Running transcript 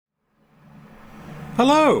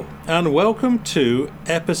Hello, and welcome to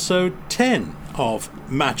episode 10 of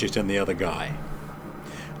Match It and the Other Guy.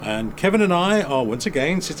 And Kevin and I are once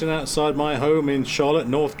again sitting outside my home in Charlotte,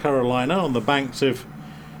 North Carolina, on the banks of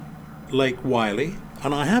Lake Wylie.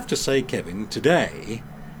 And I have to say, Kevin, today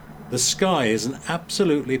the sky is an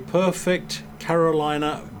absolutely perfect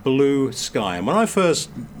Carolina blue sky. And when I first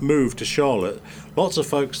moved to Charlotte, lots of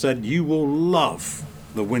folks said you will love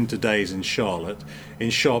the winter days in Charlotte, in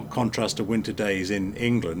sharp contrast to winter days in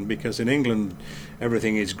England, because in England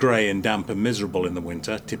everything is grey and damp and miserable in the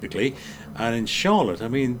winter, typically. And in Charlotte, I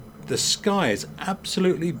mean, the sky is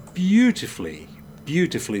absolutely beautifully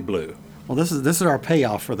blue. Well, this is our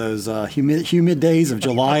payoff for those humid days of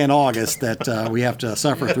July and August that we have to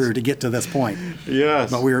suffer through to get to this point.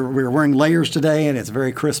 Yes. But we're wearing layers today, and it's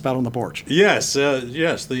very crisp out on the porch. Yes.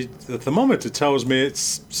 The thermometer tells me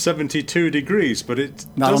it's 72 degrees, but it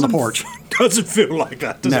not on the porch. Doesn't feel like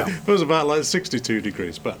that, does No. it? It feels about like 62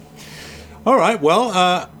 degrees. But all right.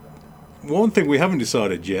 Well, one thing we haven't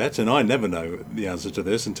decided yet, and I never know the answer to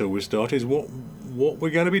this until we start, is what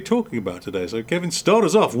we're going to be talking about today. So, Kevin, start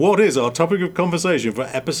us off. What is our topic of conversation for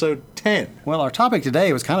episode 10? Well, our topic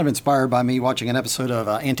today was kind of inspired by me watching an episode of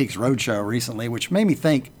Antiques Roadshow recently, which made me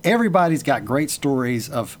think everybody's got great stories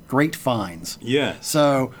of great finds. Yes.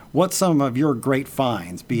 So, what's some of your great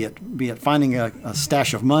finds? Be it finding a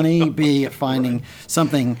stash of money, be it finding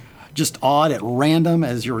something just odd at random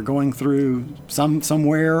as you're going through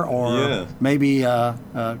somewhere, or maybe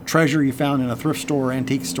a treasure you found in a thrift store or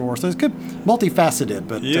antique store. So it's good, multifaceted.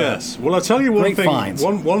 But yes. Well, I'll tell you one thing. Finds.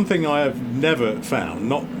 One thing I have never found,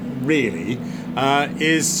 not really,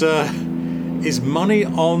 is money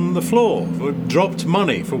on the floor, or dropped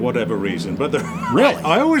money for whatever reason. But really,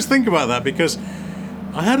 I always think about that because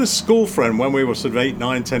I had a school friend when we were sort of 8,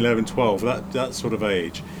 9, 10, 11, 12, that sort of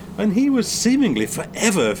age. And he was seemingly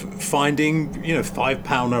forever finding,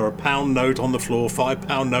 £5 or a pound note on the floor,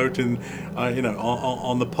 £5 note in,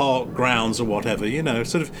 on the park grounds or whatever,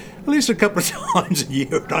 sort of at least a couple of times a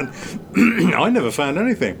year. And I never found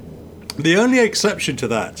anything. The only exception to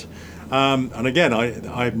that, and again,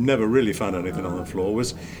 I've never really found anything on the floor,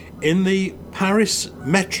 was in the Paris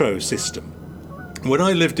metro system. When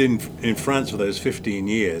I lived in France for those 15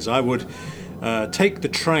 years, I would take the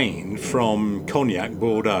train from Cognac,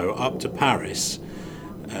 Bordeaux, up to Paris,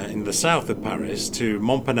 in the south of Paris, to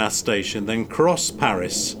Montparnasse station, then cross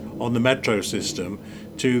Paris on the metro system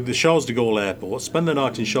to the Charles de Gaulle airport, spend the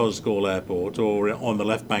night in Charles de Gaulle airport or on the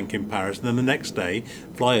left bank in Paris, and then the next day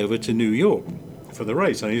fly over to New York for the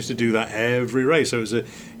race. And I used to do that every race, so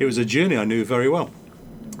it was a journey I knew very well.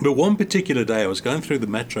 But one particular day I was going through the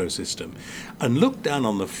metro system and looked down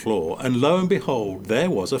on the floor, and lo and behold, there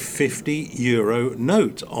was a €50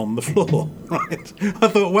 note on the floor. Right? I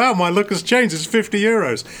thought, wow, my luck has changed, it's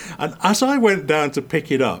 €50. And as I went down to pick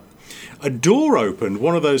it up, a door opened,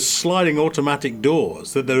 one of those sliding automatic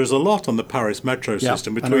doors that there is a lot on the Paris metro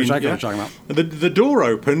system. I know exactly what you're talking about. The door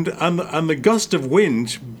opened, and the gust of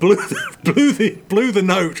wind blew the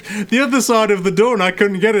note the other side of the door, and I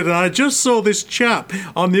couldn't get it. And I just saw this chap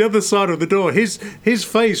on the other side of the door. His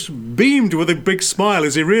face beamed with a big smile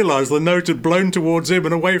as he realised the note had blown towards him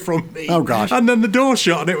and away from me. Oh gosh! And then the door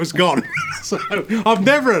shut, and it was gone. So I've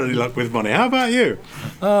never had any luck with money. How about you?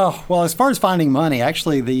 Well, as far as finding money,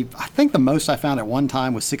 actually, I think the most I found at one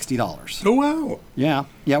time was $60. Oh wow! Yeah.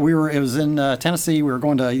 It was in Tennessee. We were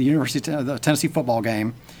going to the Tennessee football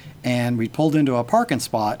game, and we pulled into a parking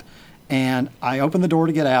spot, and I opened the door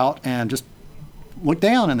to get out and just looked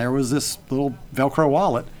down, and there was this little Velcro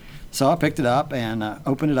wallet. So I picked it up and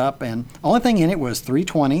opened it up, and the only thing in it was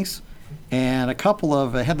 320s and a couple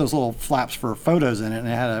of, it had those little flaps for photos in it, and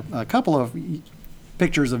it had a couple of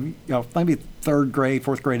pictures of maybe third grade,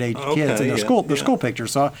 fourth grade age kids and their school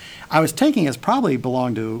pictures. So I was thinking it's probably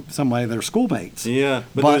belonged to somebody of their schoolmates. Yeah,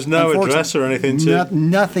 but there's no address or anything to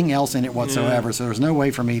nothing else in it whatsoever. Yeah. So there's no way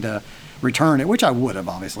for me to return it, which I would have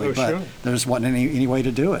obviously, but sure. There just wasn't any way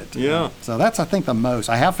to do it. Yeah. So that's, I think, the most.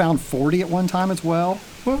 I have found 40 at one time as well.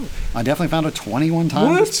 Whoa. I definitely found a 20 one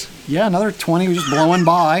time. What? Yeah, another 20 was just blowing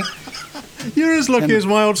by. You're as lucky as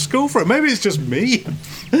my old school friend. Maybe it's just me.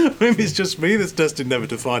 Maybe it's just me that's destined never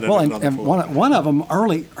to find anything. Well, and one of them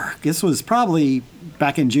early, this was probably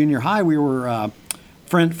back in junior high. We were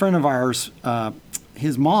friend of ours.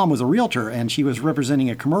 His mom was a realtor, and she was representing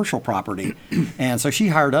a commercial property, and so she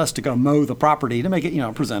hired us to go mow the property to make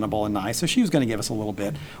it, presentable and nice. So she was going to give us a little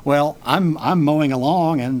bit. Well, I'm mowing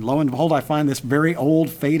along, and lo and behold, I find this very old,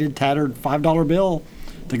 faded, tattered $5 bill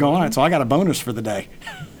to go on it. So I got a bonus for the day.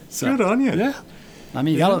 So, good on you. Yeah. I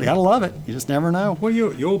mean, you gotta love it. You just never know. Well,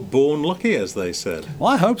 you're born lucky, as they said. Well,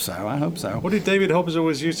 I hope so. I hope so. What did David Hobbs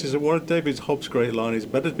always used to say? One of David Hobbs' great line is,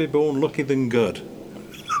 "Better to be born lucky than good."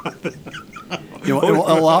 It'll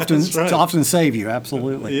That's right. often save you.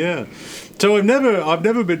 Absolutely. Yeah. So I've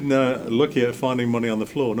never been lucky at finding money on the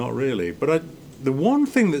floor. Not really. But the one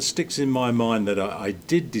thing that sticks in my mind that I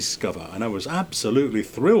did discover, and I was absolutely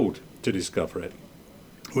thrilled to discover it,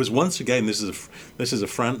 was once again, this is a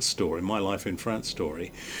France story, my life in France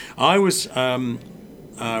story. I was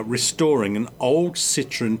restoring an old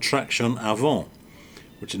Citroën Traction Avant,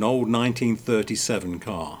 which is an old 1937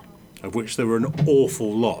 car, of which there were an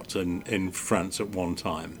awful lot in France at one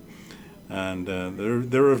time. And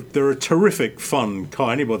they're a terrific, fun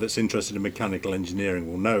car. Anybody that's interested in mechanical engineering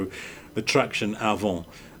will know the Traction Avant.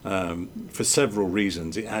 For several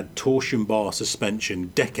reasons. It had torsion bar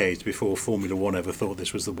suspension decades before Formula One ever thought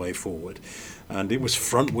this was the way forward, and it was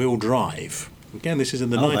front wheel drive. Again, this is in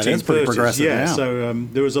the 1930s. That is pretty progressive. Yeah, so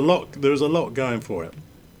there was a lot going for it,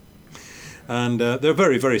 and they're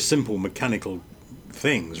very, very simple mechanical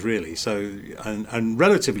things, really. So and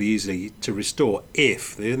relatively easy to restore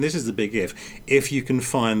and this is the big if you can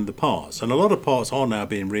find the parts. And a lot of parts are now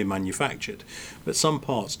being remanufactured, but some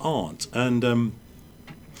parts aren't. And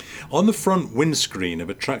on the front windscreen of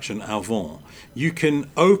a Traction Avant, you can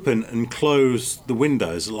open and close the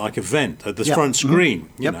windows like a vent at the front screen,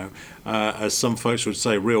 you know, as some folks would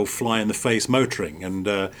say, real fly-in-the-face motoring.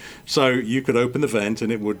 And so you could open the vent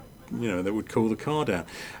and it would, that would cool the car down.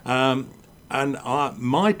 And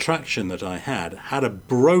my Traction that I had a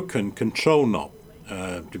broken control knob.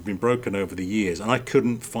 It had been broken over the years, and I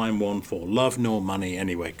couldn't find one for love nor money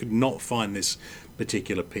anyway. Could not find this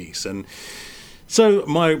particular piece. And so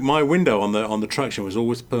my window on the Traction was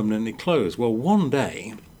always permanently closed. Well, one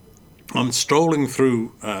day I'm strolling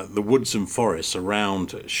through the woods and forests around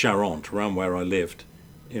Charente, around where I lived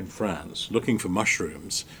in France, looking for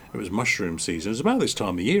mushrooms. It was mushroom season. It was about this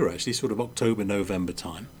time of year, actually, sort of October, November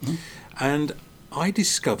time. Mm-hmm. And I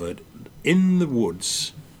discovered in the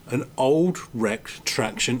woods an old wrecked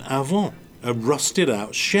Traction Avant, a rusted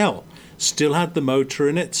out shell. Still had the motor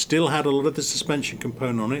in it, still had a lot of the suspension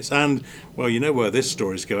component on it, and, well, you know where this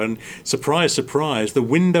story's going. Surprise, surprise, the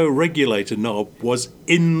window regulator knob was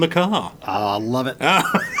in the car. I love it.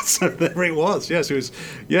 So there it was. Yes, it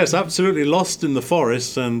was, absolutely lost in the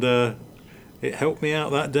forest, and it helped me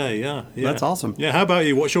out that day, yeah. That's awesome. Yeah, how about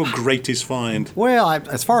you? What's your greatest find? Well,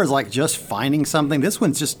 as far as like just finding something, this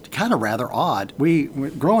one's just kind of rather odd.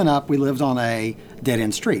 Growing up, we lived on a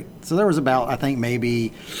dead-end street. So there was about, I think,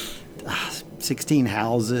 maybe 16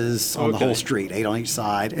 houses on the whole street, 8 on each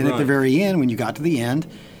side. And at the very end, when you got to the end,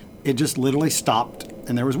 it just literally stopped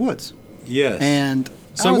and there was woods. Yes. And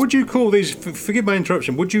so would you call these, forgive my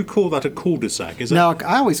interruption, would you call that a cul-de-sac? No,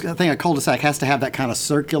 I always think a cul-de-sac has to have that kind of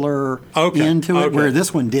circular end to it, where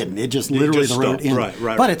this one didn't. It just literally the road ended.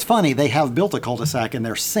 But it's funny, they have built a cul-de-sac in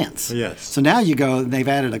there since. Yes. So now you go, they've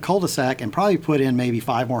added a cul-de-sac and probably put in maybe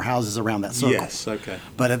 5 more houses around that circle. Yes, okay.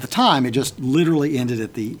 But at the time, it just literally ended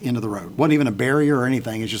at the end of the road. Wasn't even a barrier or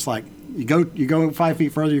anything. It's just like, you go 5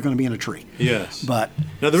 feet further, you're going to be in a tree. Yes. But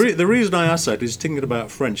now the reason I asked that is thinking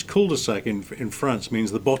about French. Cul-de-sac in France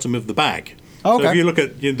means the bottom of the bag. Okay. So if you look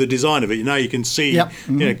at the design of it, now you can see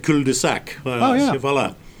cul-de-sac.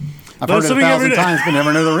 Voilà. I've heard it 1,000 times, but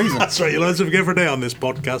never know the reason. That's right. You learn something every day on this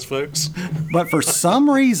podcast, folks. But for some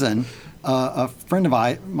reason, a friend of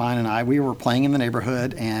mine and I, we were playing in the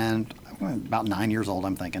neighborhood, and about 9 years old,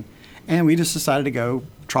 I'm thinking, and we just decided to go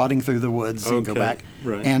trotting through the woods and go back.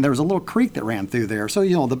 Right. And there was a little creek that ran through there. So,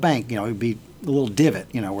 the bank, it would be a little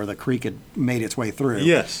divot, where the creek had made its way through.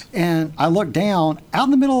 Yes. And I looked down, out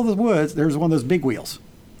in the middle of the woods, there's one of those big wheels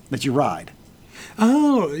that you ride.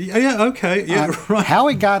 Oh, yeah, okay. Yeah, right. How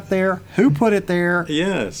it got there, who put it there.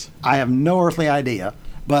 Yes. I have no earthly idea.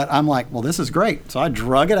 But I'm like, well, this is great. So I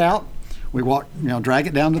drug it out. We walked, drag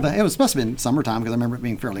it down to it must have been summertime because I remember it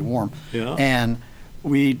being fairly warm. Yeah. And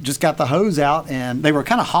we just got the hose out, and they were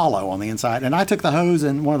kind of hollow on the inside. And I took the hose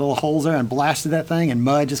in one of the little holes there and blasted that thing, and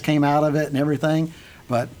mud just came out of it and everything.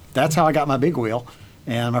 But that's how I got my big wheel.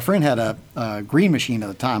 And my friend had a green machine at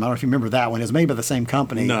the time. I don't know if you remember that one. It was made by the same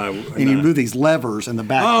company. No. And you move these levers in the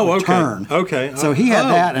back would turn. Okay. So he had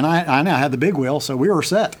that, and I now had the big wheel, so we were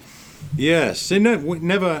set. Yes. See, I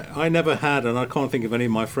never had, and I can't think of any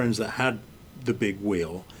of my friends that had the big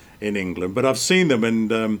wheel in England. But I've seen them,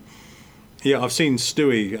 and I've seen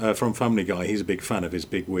Stewie from Family Guy. He's a big fan of his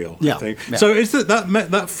big wheel. Yeah. I think. Yeah. So is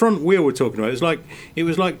that front wheel we're talking about? It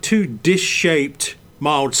was like 2 dish-shaped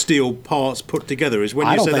mild steel parts put together. Is when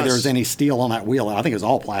you I don't say think there that's- was any steel on that wheel. I think it was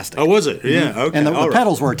all plastic. Oh, was it? Yeah. Okay. And the all right.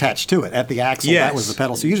 pedals were attached to it at the axle. Yes. That was the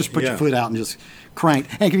pedal. So you just put Yeah. your foot out and just crank.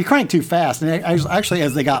 And if you crank too fast, and actually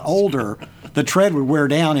as they got older, the tread would wear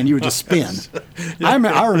down and you would just spin. I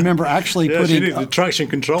remember actually Yes, you putting. need the traction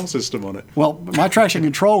control system on it. Well, my traction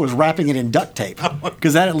control was wrapping it in duct tape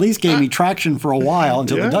because that at least gave me traction for a while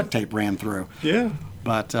until Yeah. the duct tape ran through. Yeah.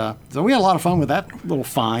 But so we had a lot of fun with that little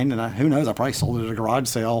find, and who knows? I probably sold it at a garage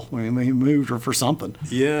sale when we moved or for something.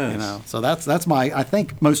 Yes. You know. So that's my I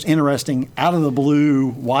think most interesting out of the blue.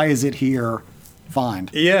 Why is it here? Find.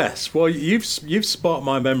 Yes. Well, you've sparked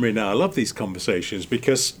my memory now. I love these conversations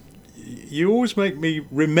because you always make me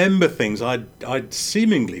remember things I'd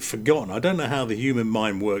seemingly forgotten. I don't know how the human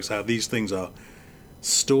mind works, how these things are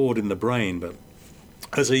stored in the brain, but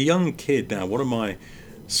as a young kid now, one of my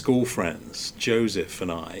school friends, Joseph,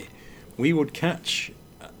 and I, we would catch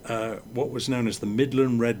what was known as the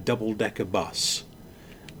Midland Red double-decker bus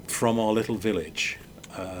from our little village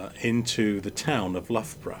into the town of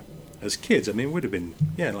Loughborough. As kids, I mean, we'd have been,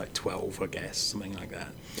 like 12, I guess, something like that.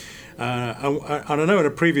 And I know in a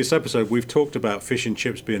previous episode we've talked about fish and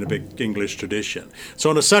chips being a big English tradition. So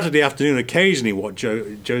on a Saturday afternoon, occasionally what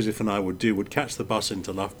Joseph and I would do would catch the bus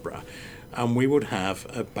into Loughborough, and we would have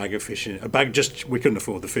a bag of fish, we couldn't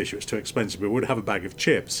afford the fish, it was too expensive, but we would have a bag of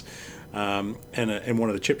chips in one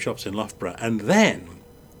of the chip shops in Loughborough. And then,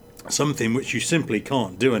 something which you simply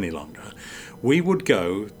can't do any longer, we would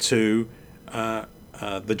go to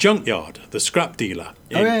the junkyard, the scrap dealer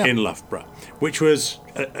in Loughborough, which was,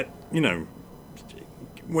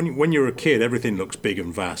 when you're a kid, everything looks big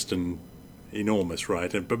and vast and enormous,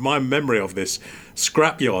 right? But my memory of this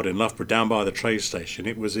scrapyard in Loughborough, down by the train station,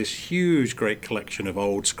 it was this huge, great collection of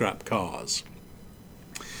old scrap cars.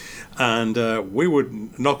 And we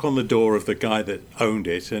would knock on the door of the guy that owned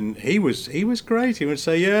it, and he was great. He would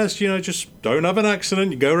say, "Yes, just don't have an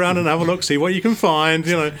accident. You go around and have a look, see what you can find,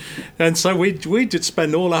 And so we did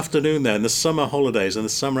spend all afternoon there in the summer holidays and the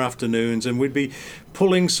summer afternoons, and we'd be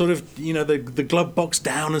pulling sort of the glove box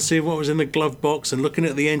down and seeing what was in the glove box and looking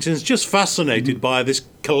at the engines, just fascinated by this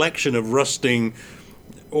collection of rusting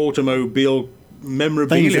automobile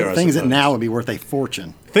memorabilia. Things that now would be worth a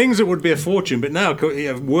fortune. Things that would be a fortune, but now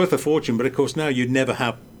worth a fortune. But of course, now you'd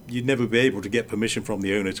never be able to get permission from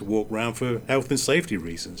the owner to walk around for health and safety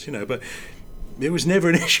reasons, But it was never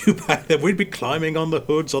an issue back then. We'd be climbing on the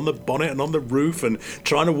hoods, on the bonnet, and on the roof, and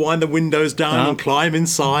trying to wind the windows down and climb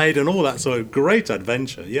inside, and all that sort of great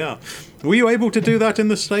adventure. Yeah, were you able to do that in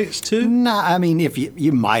the States too? No, I mean, if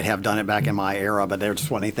you might have done it back in my era, but there just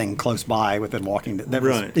wasn't anything close by within walking.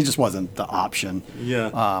 It just wasn't the option.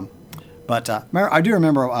 Yeah. But I do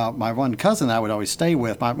remember my one cousin I would always stay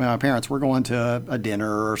with. My parents were going to a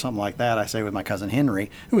dinner or something like that. I stayed with my cousin Henry,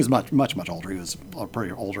 who was much older. He was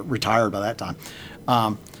pretty older, retired by that time.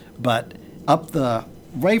 But up the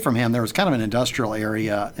way from him, there was kind of an industrial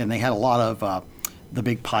area, and they had a lot of the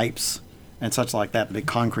big pipes and such like that, the big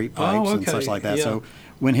concrete pipes and such like that. Yeah. So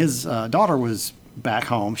when his daughter was back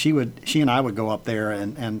home, she and I would go up there,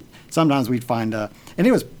 and sometimes we'd find and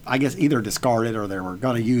it was, I guess, either discarded or they were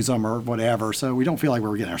going to use them or whatever. So we don't feel like we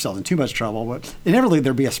were getting ourselves in too much trouble. But inevitably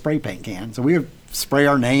there'd be a spray paint can, so we would spray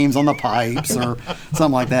our names on the pipes or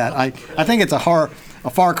something like that. I think it's a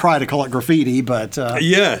far cry to call it graffiti, but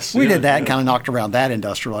yes, we did that and kind of knocked around that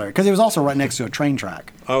industrial area because it was also right next to a train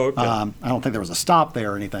track. Oh, okay. I don't think there was a stop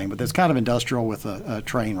there or anything, but there's kind of industrial with a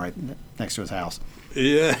train right next to his house.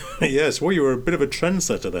 Yeah, yes. Well, you were a bit of a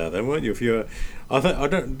trendsetter there, then, weren't you?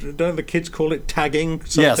 Don't the kids call it tagging?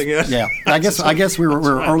 Something? Yes, yeah. I guess we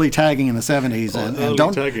were early tagging in the 70s, and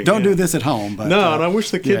don't do this at home. But, no, and I wish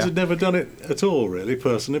the kids had never done it at all, really,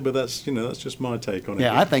 personally. But that's just my take on it.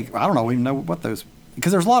 Yeah, I don't know even know what those,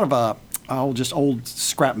 because there's a lot of old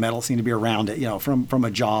scrap metal seemed to be around it, from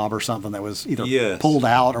a job or something that was either pulled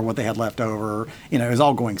out or what they had left over. It was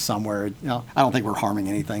all going somewhere. I don't think we're harming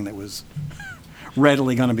anything that was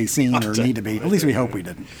readily going to be seen or need to be. At least we hope we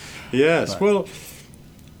didn't. Yes. But. Well,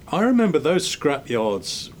 I remember those scrap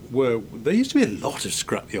yards there used to be a lot of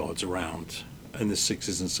scrap yards around in the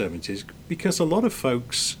 60s and 70s because a lot of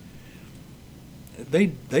folks,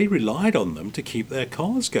 they relied on them to keep their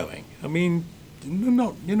cars going. I mean,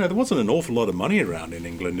 there wasn't an awful lot of money around in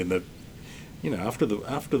England in the, after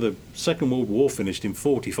the Second World War finished in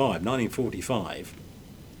 1945.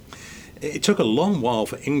 It took a long while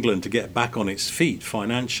for England to get back on its feet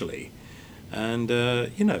financially, and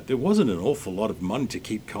there wasn't an awful lot of money to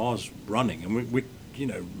keep cars running, and we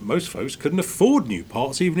most folks couldn't afford new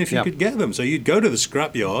parts even if you could get them. So you'd go to the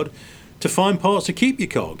scrapyard to find parts to keep your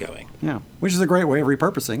car going. Yeah, which is a great way of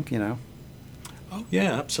repurposing. Oh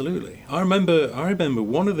yeah, absolutely. I remember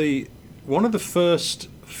one of the first.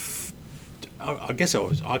 I guess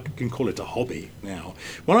I can call it a hobby now.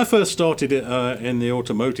 When I first started in the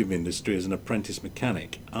automotive industry as an apprentice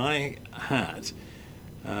mechanic, I had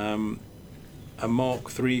a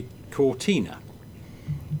Mark III Cortina.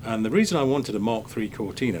 And the reason I wanted a Mark III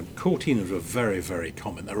Cortinas were very, very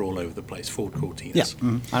common. They're all over the place, Ford Cortinas. Yeah,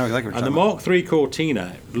 I know exactly what you're And the talking about. Mark III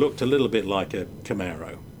Cortina looked a little bit like a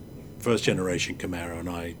Camaro, first generation Camaro, and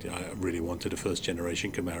I really wanted a first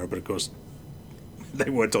generation Camaro, but of course they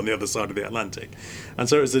weren't on the other side of the Atlantic, and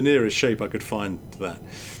so it was the nearest shape I could find to that.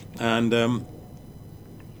 And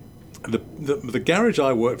the garage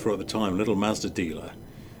I worked for at the time, a little Mazda dealer,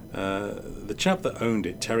 the chap that owned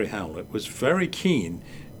it, Terry Howlett, was very keen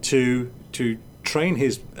to train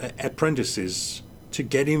his apprentices to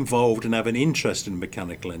get involved and have an interest in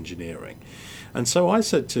mechanical engineering. And so I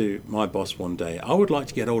said to my boss one day, I would like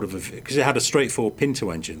to get hold of because it had a straight 4 Pinto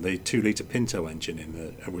engine, the 2-litre Pinto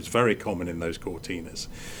engine it was very common in those Cortinas.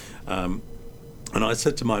 And I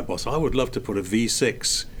said to my boss, I would love to put a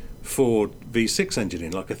V6 Ford V6 engine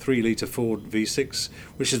in, like a 3-litre Ford V6,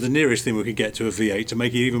 which is the nearest thing we could get to a V8 to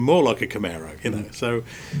make it even more like a Camaro, you know. So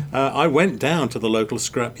I went down to the local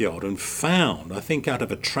scrapyard and found, I think out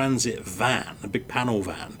of a transit van, a big panel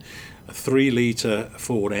van, a 3-litre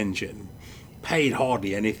Ford engine. Paid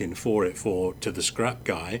hardly anything for it to the scrap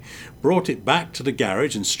guy, brought it back to the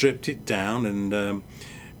garage and stripped it down, and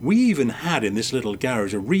we even had in this little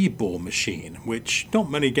garage a rebore machine, which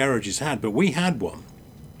not many garages had, but we had one.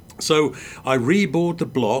 So I rebored the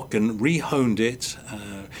block and rehoned it,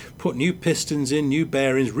 put new pistons in, new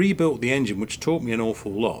bearings, rebuilt the engine, which taught me an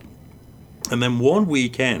awful lot. And then one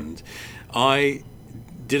weekend I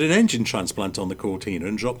did an engine transplant on the Cortina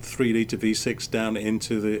and dropped the 3-litre V6 down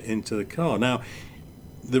into the car. Now,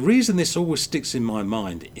 the reason this always sticks in my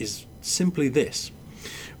mind is simply this.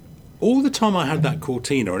 All the time I had that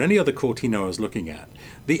Cortina, and any other Cortina I was looking at,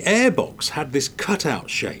 the airbox had this cutout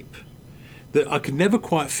shape that I could never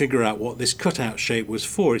quite figure out what this cutout shape was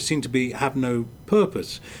for. It seemed to have no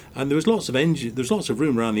purpose, and there was lots of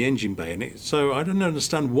room around the engine bay, and so I don't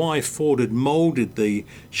understand why Ford had moulded the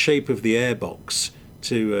shape of the airbox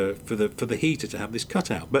for the heater to have this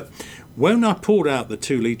cutout. But when I pulled out the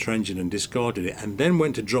 2-litre engine and discarded it, and then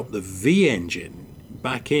went to drop the V engine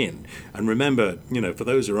back in, and remember, you know, for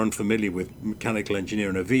those who are unfamiliar with mechanical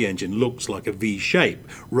engineering, a V engine looks like a V shape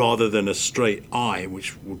rather than a straight I,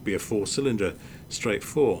 which would be a 4-cylinder straight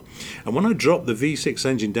 4. And when I dropped the V6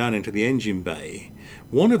 engine down into the engine bay,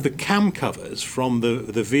 one of the cam covers from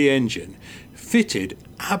the V engine fitted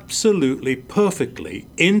absolutely perfectly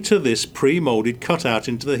into this pre-molded cutout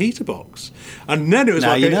into the heater box. And then it was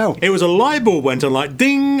it was a light bulb went on, like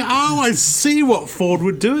ding. Oh, I see what Ford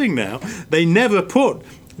were doing now. They never put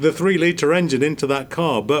the 3-litre engine into that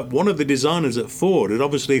car, but one of the designers at Ford had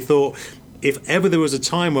obviously thought, if ever there was a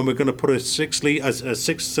time when we're going to put a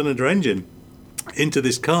 6-cylinder engine into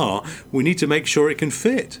this car, we need to make sure it can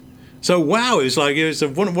fit. So wow, it was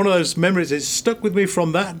one of those memories. It stuck with me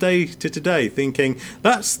from that day to today, thinking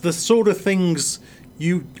that's the sort of things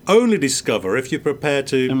you only discover if you're prepared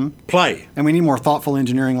to play. And we need more thoughtful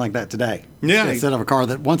engineering like that today. Yeah. Instead of a car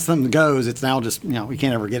that once something goes, it's now just, you know, we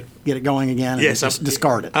can't ever get it going again. And just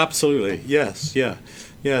discard it. Absolutely. Yes. Yeah.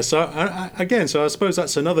 Yeah. So I suppose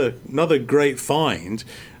that's another great find.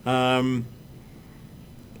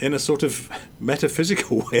 In a sort of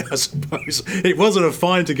metaphysical way, I suppose. It wasn't a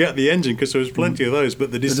find to get the engine because there was plenty of those,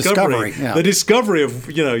 but the discovery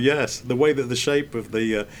of, you know, yes, the way that the shape of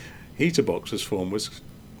the heater box was formed was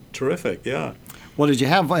terrific, yeah. Well, did you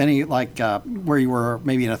have any, like, where you were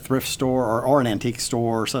maybe in a thrift store or an antique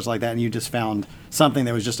store or such like that, and you just found something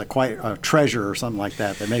that was just quite a treasure or something like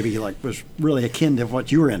that maybe like was really akin to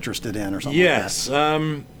what you were interested in or something like that? Yes.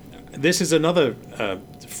 This is another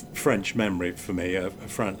French memory for me,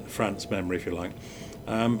 France memory, if you like.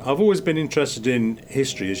 I've always been interested in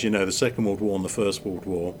history, as you know, the Second World War and the First World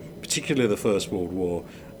War, particularly the First World War,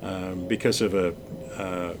 because of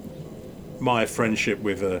my friendship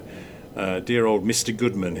with dear old Mr.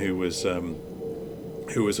 Goodman, who was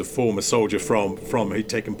a former soldier he'd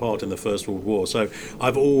taken part in the First World War. So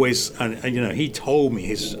I've always, and you know, he told me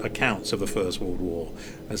his accounts of the First World War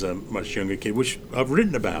as a much younger kid, which I've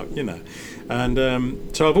written about, you know. And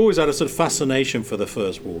so I've always had a sort of fascination for the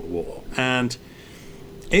First World War. And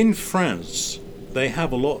in France, they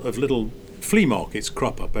have a lot of little flea markets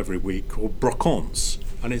crop up every week called brocants.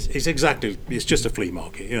 And it's just a flea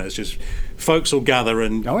market, you know, it's just folks will gather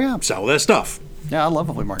and sell their stuff. Yeah, I love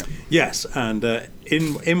a flea market. Yes, and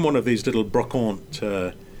in one of these little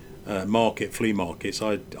brocante flea markets,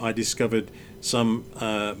 I discovered some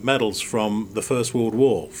medals from the First World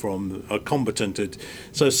War, from a combatant.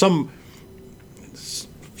 So some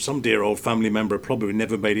dear old family member probably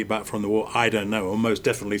never made it back from the war. I don't know, or most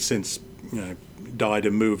definitely since died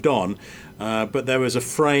and moved on. But there was a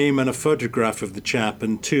frame and a photograph of the chap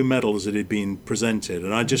and 2 medals that had been presented.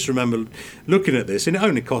 And I just remember looking at this, and it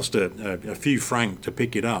only cost a few francs to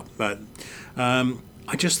pick it up. But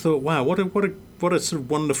I just thought, wow, what a sort of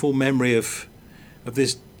wonderful memory of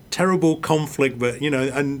this terrible conflict. But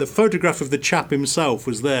and the photograph of the chap himself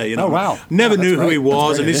was there. Oh wow! Never knew who he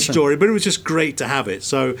was and his addition. story, but it was just great to have it.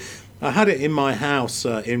 So I had it in my house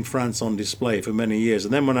in France on display for many years,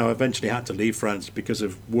 and then when I eventually had to leave France because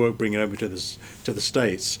of work bringing it over to the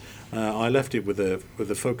States, I left it with the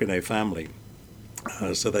Fauconnet family,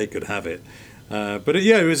 so they could have it. But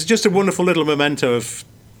it was just a wonderful little memento of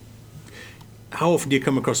how often do you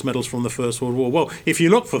come across medals from the First World War? Well, if you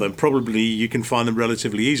look for them, probably you can find them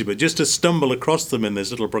relatively easy. But just to stumble across them in this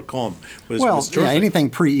little brocon was terrific. Anything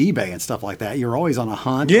pre-eBay and stuff like that, you're always on a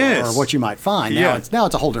hunt or what you might find. Now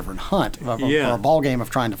it's a whole different hunt or a ball game of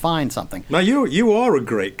trying to find something. Now you are a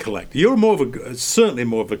great collector. You're certainly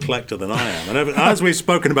more of a collector than I am. And as we've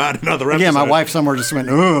spoken about in other episodes, my wife somewhere just went,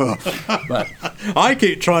 ugh. But I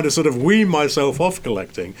keep trying to sort of wean myself off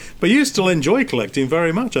collecting, but you still enjoy collecting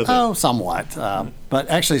very much, I think. Oh, somewhat. But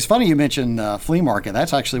actually, it's funny you mentioned flea market.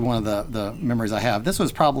 That's actually one of the memories I have. This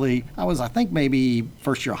was probably, I think maybe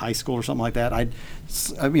first year of high school or something like that.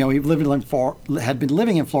 We had been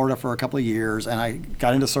living in Florida for a couple of years, and I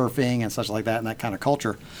got into surfing and such like that and that kind of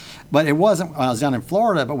culture. But it wasn't when I was down in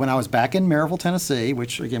Florida, but when I was back in Maryville, Tennessee,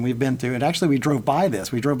 which again we've been to, and actually we drove by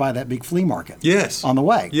this. We drove by that big flea market. Yes. On the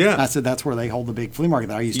way. Yeah. And I said that's where they hold the big flea market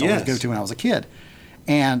that I used to always go to when I was a kid.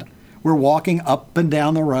 And we're walking up and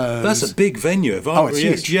down the road. That's a big venue. It's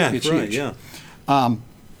huge. Yeah, it's right, huge. yeah.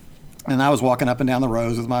 And I was walking up and down the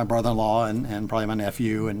roads with my brother-in-law and probably my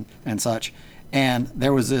nephew and such. And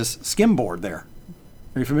there was this skim board there.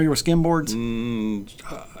 Are you familiar with skim boards?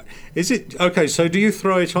 Is it okay? So do you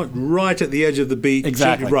throw it right at the edge of the beach?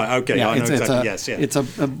 Exactly. Right. Okay. Yeah, I know exactly. It's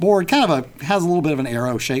a board, has a little bit of an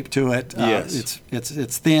arrow shape to it. Yes.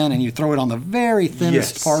 It's thin, and you throw it on the very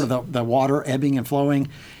thinnest part of the water, ebbing and flowing,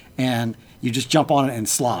 and you just jump on it and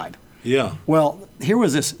slide. Yeah. Well, here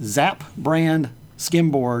was this Zap brand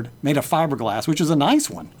skim board made of fiberglass, which is a nice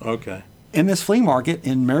one. Okay. In this flea market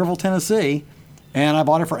in Maryville, Tennessee, and I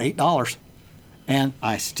bought it for $8. And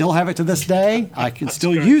I still have it to this day. I can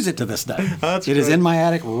still use it to this day. It is in my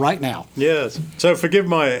attic right now. Yes. So forgive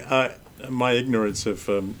my ignorance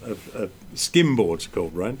of skim boards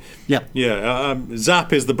called, right? Yeah. Yeah.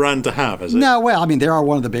 Zap is the brand to have, is it? No, well, I mean, they are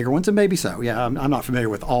one of the bigger ones, and maybe so. Yeah, I'm not familiar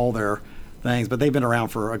with all their things, but they've been around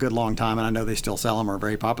for a good long time, and I know they still sell them, are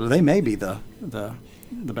very popular. They may be the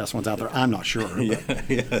best ones out there. I'm not sure.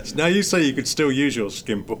 Yes. Now you say you could still use your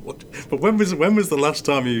skim board, but when was the last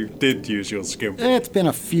time you did use your skim board? It's been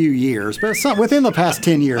a few years, but within the past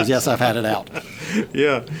 10 years, yes, I've had it out.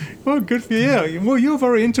 Yeah. Well, good for you. Yeah. Well, you're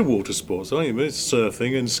very into water sports, aren't you? It's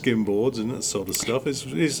surfing and skim boards and that sort of stuff.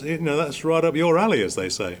 Is that's right up your alley, as they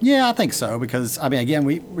say. Yeah, I think so, because I mean, again,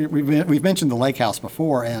 we've mentioned the lake house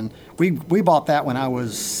before, and we bought that when I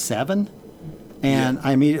was 7, and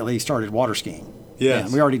I immediately started water skiing.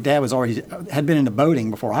 Yes. And Dad had been into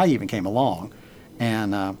boating before I even came along,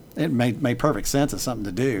 and it made perfect sense as something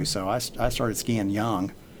to do. So I started skiing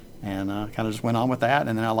young, and kind of just went on with that.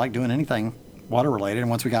 And then I liked doing anything water related.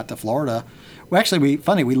 And once we got to Florida,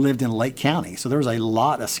 we lived in Lake County, so there was a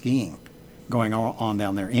lot of skiing going on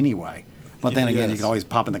down there anyway. But then again, you could always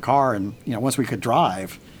pop in the car, and once we could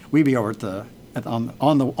drive, we'd be over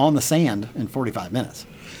on the sand in 45 minutes.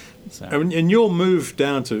 So. And your move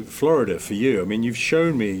down to Florida for you, I mean, you've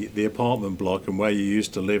shown me the apartment block and where you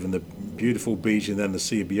used to live and the beautiful beach and then the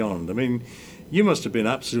sea beyond. I mean, you must have been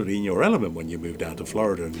absolutely in your element when you moved down to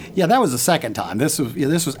Florida. Yeah, that was the second time. This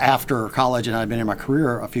was after college, and I'd been in my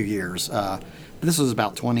career a few years. This was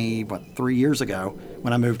about 3 years ago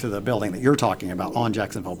when I moved to the building that you're talking about on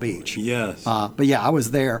Jacksonville Beach. Yes. But yeah, I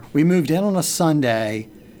was there. We moved in on a Sunday,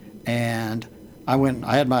 and I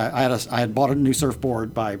had bought a new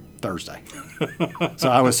surfboard by Thursday, so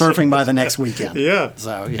I was surfing by the next weekend. Yeah.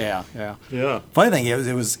 So yeah. Funny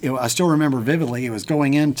thing I still remember vividly. It was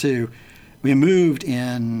going into. We moved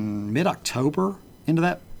in mid-October into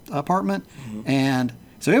that apartment, and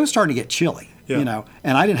so it was starting to get chilly. And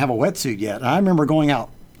I didn't have a wetsuit yet. And I remember going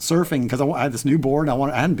out surfing because I had this new board.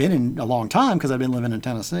 I hadn't been in a long time because I'd been living in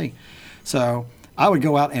Tennessee, so I would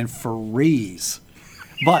go out and freeze.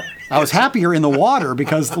 But I was happier in the water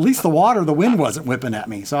because at least the wind wasn't whipping at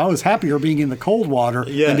me. So I was happier being in the cold water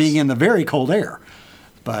than being in the very cold air.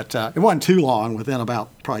 But it wasn't too long. Within about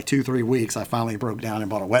probably 2-3 weeks, I finally broke down and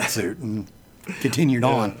bought a wetsuit and continued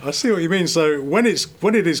on. I see what you mean. So when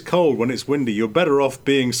it is cold, when it's windy, you're better off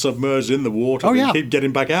being submerged in the water than keep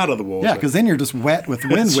getting back out of the water. Yeah, because then you're just wet with the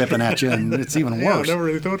wind whipping at you, and it's even worse. I never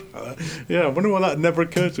really thought about that. Yeah, I wonder why that never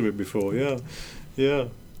occurred to me before. Yeah.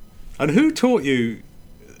 And who taught you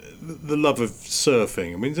the love of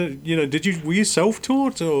surfing? I mean, were you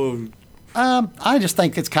self-taught or? I just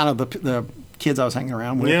think it's kind of the kids I was hanging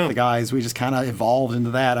around with, the guys. We just kind of evolved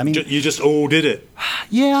into that. I mean, you just all did it.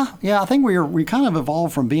 Yeah. I think we kind of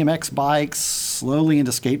evolved from BMX bikes slowly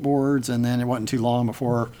into skateboards, and then it wasn't too long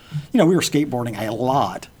before, we were skateboarding a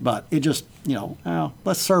lot, but it just,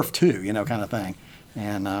 let's surf too, kind of thing.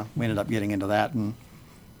 And we ended up getting into that and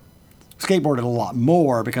skateboarded a lot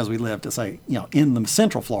more because we lived, in the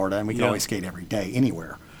central Florida, and we could always skate every day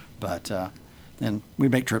anywhere. But then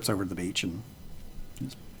we'd make trips over to the beach and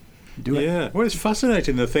just do it. Yeah, well, it's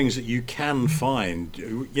fascinating the things that you can find.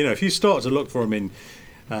 If you start to look for them in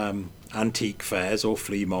antique fairs or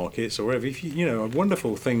flea markets or wherever,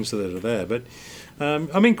 wonderful things that are there. But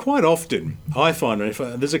quite often I find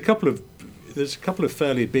there's a couple of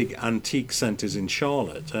fairly big antique centres in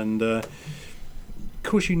Charlotte, and of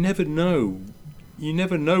course you never know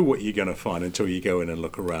what you're going to find until you go in and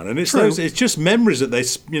look around. And it's it's just memories that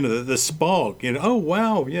the spark. Oh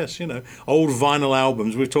wow, yes, old vinyl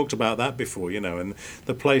albums. We've talked about that before, and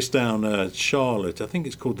the place down Charlotte, I think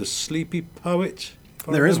it's called the Sleepy Poet.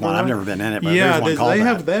 There is one. I've never been in it, but there's one called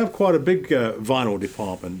that. They have quite a big vinyl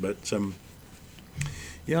department, but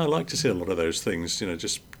I like to see a lot of those things,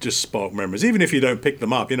 just spark memories, even if you don't pick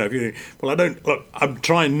them up. I'm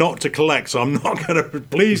trying not to collect, so I'm not going to,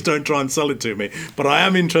 please don't try and sell it to me, but I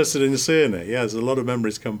am interested in seeing it. Yeah, there's a lot of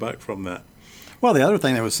memories come back from that. Well, the other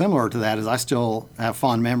thing that was similar to that is I still have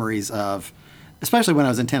fond memories of, especially when I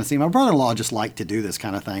was in Tennessee, my brother-in-law just liked to do this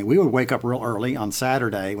kind of thing. We would wake up real early on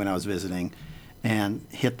Saturday when I was visiting and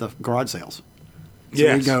hit the garage sales.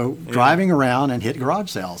 So we'd go driving around and hit garage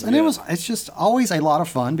sales. And it's just always a lot of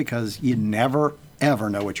fun because you never, ever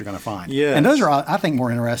know what you're going to find. Yeah. And those are, I think, more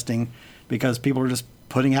interesting because people are just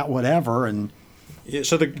putting out whatever. And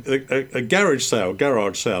so a garage sale,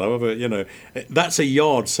 however, that's a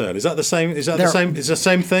yard sale. Is that the same? Is the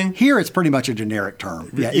same thing? Here it's pretty much a generic term.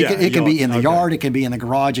 Yeah, it can be in the yard, it can be in the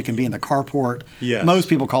garage, it can be in the carport. Yes. Most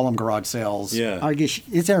people call them garage sales. Yeah. I guess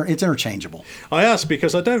it's interchangeable. I ask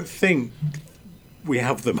because I don't think we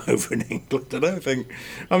have them over in England. I don't think.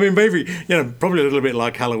 Maybe probably a little bit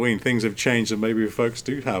like Halloween. Things have changed, and maybe folks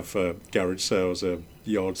do have garage sales,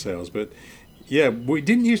 yard sales. But we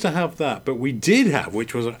didn't used to have that. But we did have,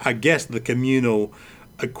 which was, I guess, the communal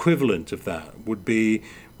equivalent of that would be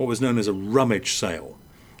what was known as a rummage sale.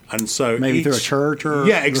 And so maybe through a church or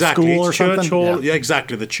exactly, the school or church something. Hall,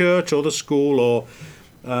 exactly, the church or the school or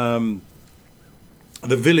the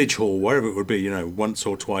village hall, wherever it would be. Once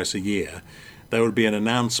or twice a year. There would be an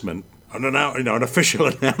announcement, an official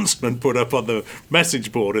announcement put up on the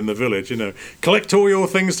message board in the village. Collect all your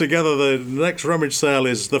things together. The next rummage sale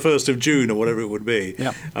is the 1st of June or whatever it would be.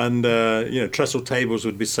 Yep. And trestle tables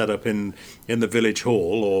would be set up in the village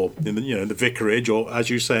hall or in the vicarage or, as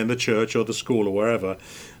you say, in the church or the school or wherever.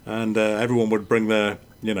 And everyone would bring their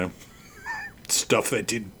stuff they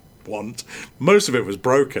did want. Most of it was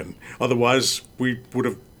broken. Otherwise, we would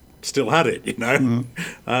have still had it. Mm-hmm.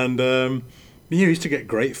 And you used to get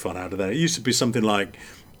great fun out of that. It used to be something like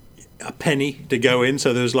a penny to go in,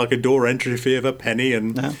 so there was like a door entry fee of a penny,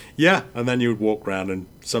 and and then you would walk around, and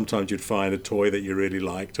sometimes you'd find a toy that you really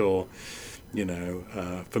liked, or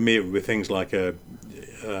for me it would be things like a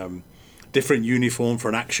different uniform for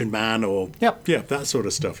an action man, or that sort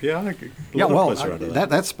of stuff.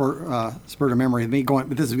 That spurred a memory of me going.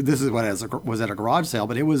 This is what was at a garage sale,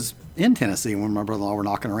 but it was in Tennessee when my brother-in-law were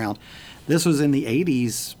knocking around. This was in the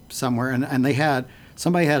 80s somewhere, and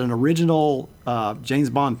somebody had an original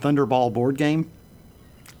James Bond Thunderball board game.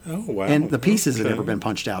 Oh, wow. And the pieces had never been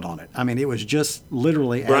punched out on it. It was just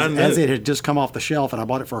literally as it had just come off the shelf, and I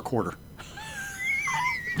bought it for $0.25.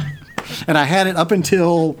 And I had it up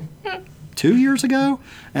until 2 years ago,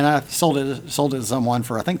 and I sold it to someone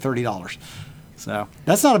for, I think, $30. So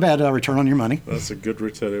that's not a bad return on your money. That's a good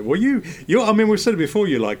return. Well, we've said it before,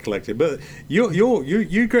 you like collecting, but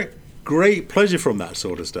you get great pleasure from that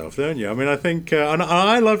sort of stuff, don't you? I think, and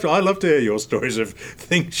I love to hear your stories of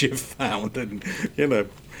things you've found, and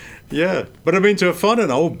yeah. But to find an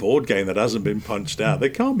old board game that hasn't been punched out, there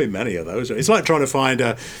can't be many of those. It's like trying to find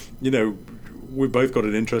we've both got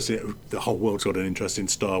an interest in, the whole world's got an interest in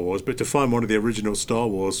Star Wars, but to find one of the original Star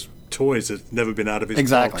Wars toys that's never been out of its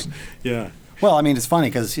box. Exactly. Yeah. Well, I mean, it's funny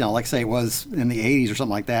because, like I say, it was in the 80s or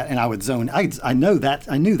something like that, and I would zone. I knew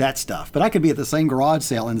that stuff, but I could be at the same garage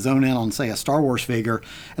sale and zone in on, say, a Star Wars figure,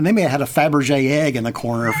 and they may have had a Fabergé egg in the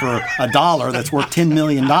corner for $1 that's worth $10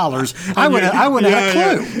 million. I wouldn't have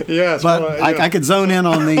a clue. Yeah, but I could zone in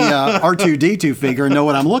on the R2-D2 figure and know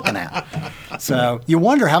what I'm looking at. So you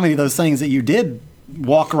wonder how many of those things that you did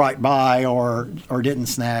walk right by or didn't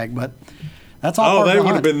snag, but that's all. Oh, they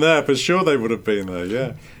would have been there for sure. They would have been there.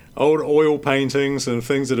 Yeah, old oil paintings and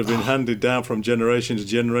things that have been handed down from generation to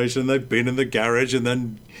generation. They've been in the garage, and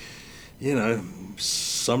then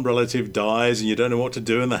some relative dies, and you don't know what to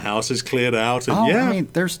do, and the house is cleared out. And I mean,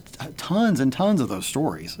 there's tons and tons of those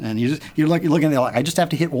stories, and you're looking at it like, I just have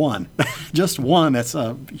to hit one, just one. That's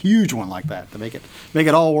a huge one like that to make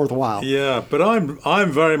it all worthwhile. Yeah, but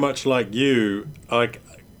I'm very much like you. Like,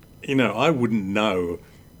 I wouldn't know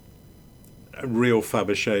a real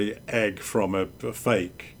Fabergé egg from a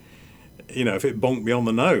fake. If it bonked me on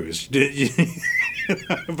the nose.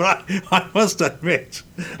 But I must admit,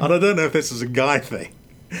 and I don't know if this is a guy thing,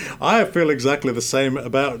 I feel exactly the same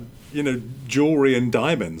about, jewelry and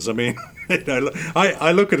diamonds. I mean,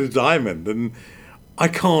 I look at a diamond and I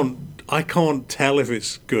can't tell if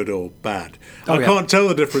it's good or bad. I can't tell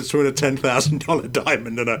the difference between a $10,000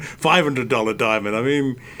 diamond and a $500 diamond. I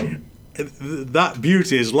mean, that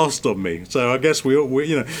beauty is lost on me. So I guess we're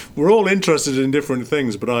all interested in different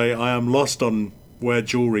things, but I am lost on where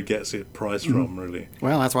jewelry gets its price from, really.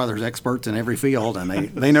 Well, that's why there's experts in every field, and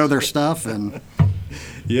they know their stuff. And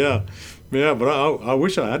yeah, but I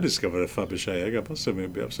wish I had discovered a Fabergé egg. I must have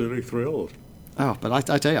been absolutely thrilled. Oh, but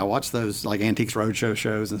I tell you, I watch those like Antiques Roadshow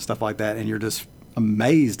shows and stuff like that, and you're just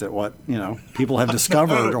amazed at what people have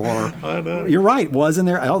discovered. Or I know. You're right, wasn't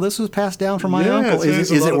there? Oh, this was passed down from my uncle.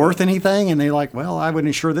 Is it worth anything? And they're like, well, I would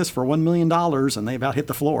insure this for $1 million, and they about hit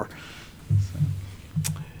the floor. So.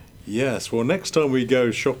 Yes. Well, next time we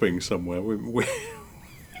go shopping somewhere, we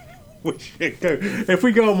should go. If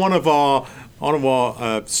we go on one of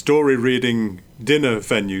our story reading dinner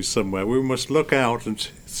venues somewhere, we must look out and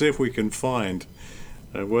see if we can find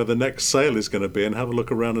where the next sale is going to be, and have a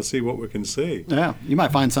look around and see what we can see. Yeah, you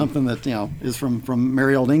might find something that is from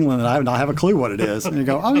merry old England that I don't have a clue what it is, and you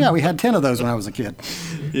go, oh yeah, we had 10 of those when I was a kid.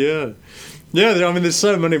 Yeah. I mean, there's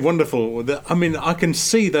so many wonderful. I mean, I can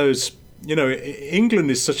see those.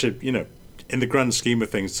 England is such a in the grand scheme of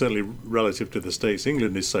things, certainly relative to the States,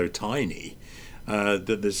 England is so tiny.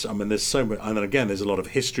 That there's so much, and again, there's a lot of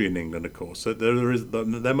history in England, of course. So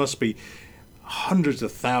there must be hundreds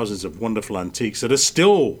of thousands of wonderful antiques that are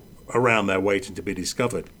still around there waiting to be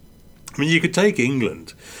discovered. I mean, you could take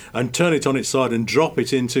England and turn it on its side and drop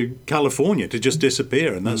it into California to just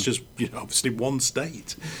disappear, and that's just obviously one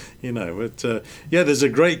state, But there's a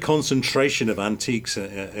great concentration of antiques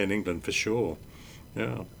in England for sure.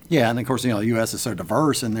 Yeah. Yeah, and of course, the U.S. is so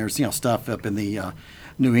diverse, and there's stuff up in the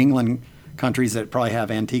New England countries that probably have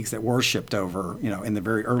antiques that were shipped over, in the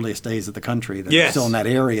very earliest days of the country that are still in that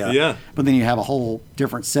area. Yeah. But then you have a whole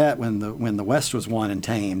different set when the West was won and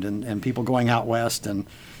tamed, and people going out west and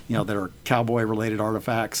that are cowboy-related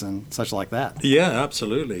artifacts and such like that. Yeah,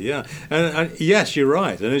 absolutely, yeah. And yes, you're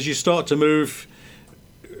right. And as you start to move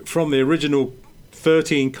from the original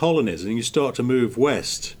 13 colonies and you start to move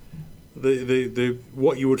west, the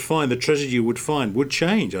what you would find, the treasure you would find, would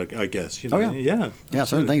change, I guess. Yeah,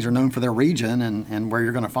 certain things are known for their region and where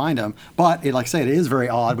you're going to find them. But, like I say, it is very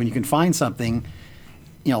odd when you can find something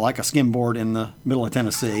like a skimboard in the middle of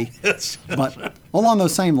Tennessee. Yes. But along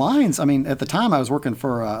those same lines, I mean, at the time I was working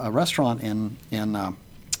for a restaurant in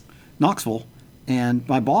Knoxville, and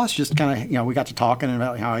my boss just kind of, we got to talking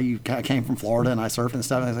about how you came from Florida and I surf and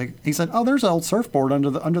stuff. And he said, "Oh, there's an old surfboard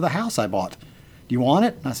under the house I bought. Do you want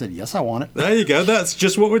it?" And I said, "Yes, I want it." There you go. That's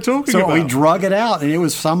just what we're talking about. So we drug it out, and it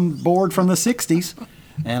was some board from the 60s,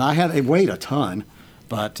 and it weighed a ton.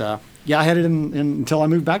 But, I had it until I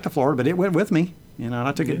moved back to Florida, but it went with me. And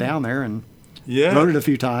I took it down there and rode it a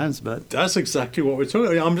few times. But that's exactly what we're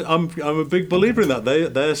talking about. I'm a big believer in that.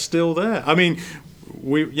 They're still there. I mean,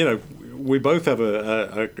 we both have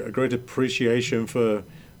a great appreciation for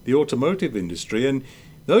the automotive industry, and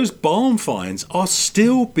those barn finds are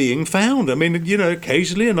still being found. I mean,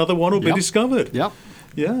 occasionally another one will be discovered. Yep.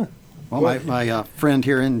 Yeah. Well, my friend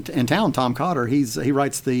here in town, Tom Cotter, he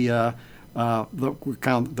writes he's known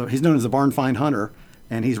as the barn find hunter.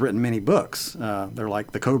 And he's written many books. They're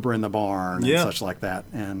like The Cobra in the Barn and such like that.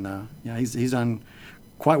 And he's done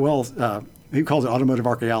quite well. He calls it automotive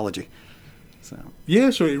archaeology. So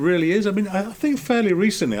so it really is. I mean, I think fairly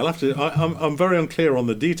recently, I'm very unclear on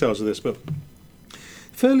the details of this, but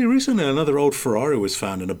fairly recently another old Ferrari was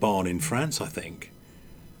found in a barn in France, I think,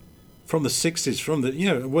 from the 60s. From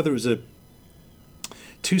the whether it was a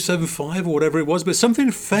 275 or whatever it was, but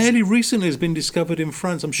something fairly recently has been discovered in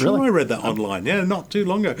France. I'm sure Really? I read that online. Yeah, not too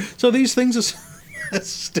long ago. So these things are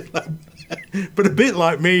still out there. But a bit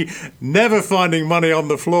like me never finding money on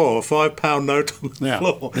the floor, £5 note on the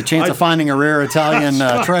floor. The chance of finding a rare Italian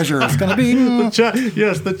treasure is going to be...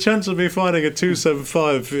 the chance of me finding a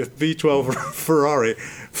 275 V12 Ferrari,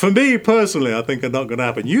 for me personally, I think are not going to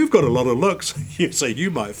happen. You've got a lot of luck, so you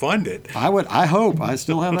might find it. I hope. I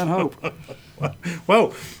still have that hope.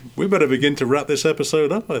 Well, we better begin to wrap this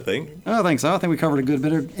episode up, I think. I think so. I think we covered a good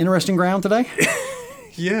bit of interesting ground today.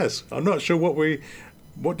 Yes. I'm not sure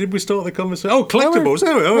what did we start the conversation? Oh, collectibles.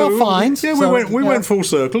 Fines. Yeah, we went full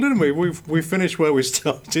circle, didn't we? We finished where we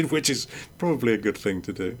started, which is probably a good thing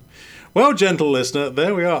to do. Well, gentle listener,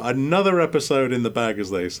 there we are. Another episode in the bag,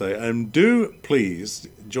 as they say. And do please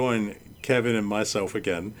join Kevin and myself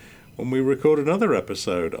again when we record another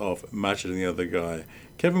episode of Matcher Than the Other Guy.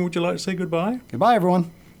 Kevin, would you like to say goodbye? Goodbye,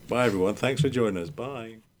 everyone. Bye, everyone. Thanks for joining us.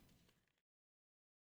 Bye.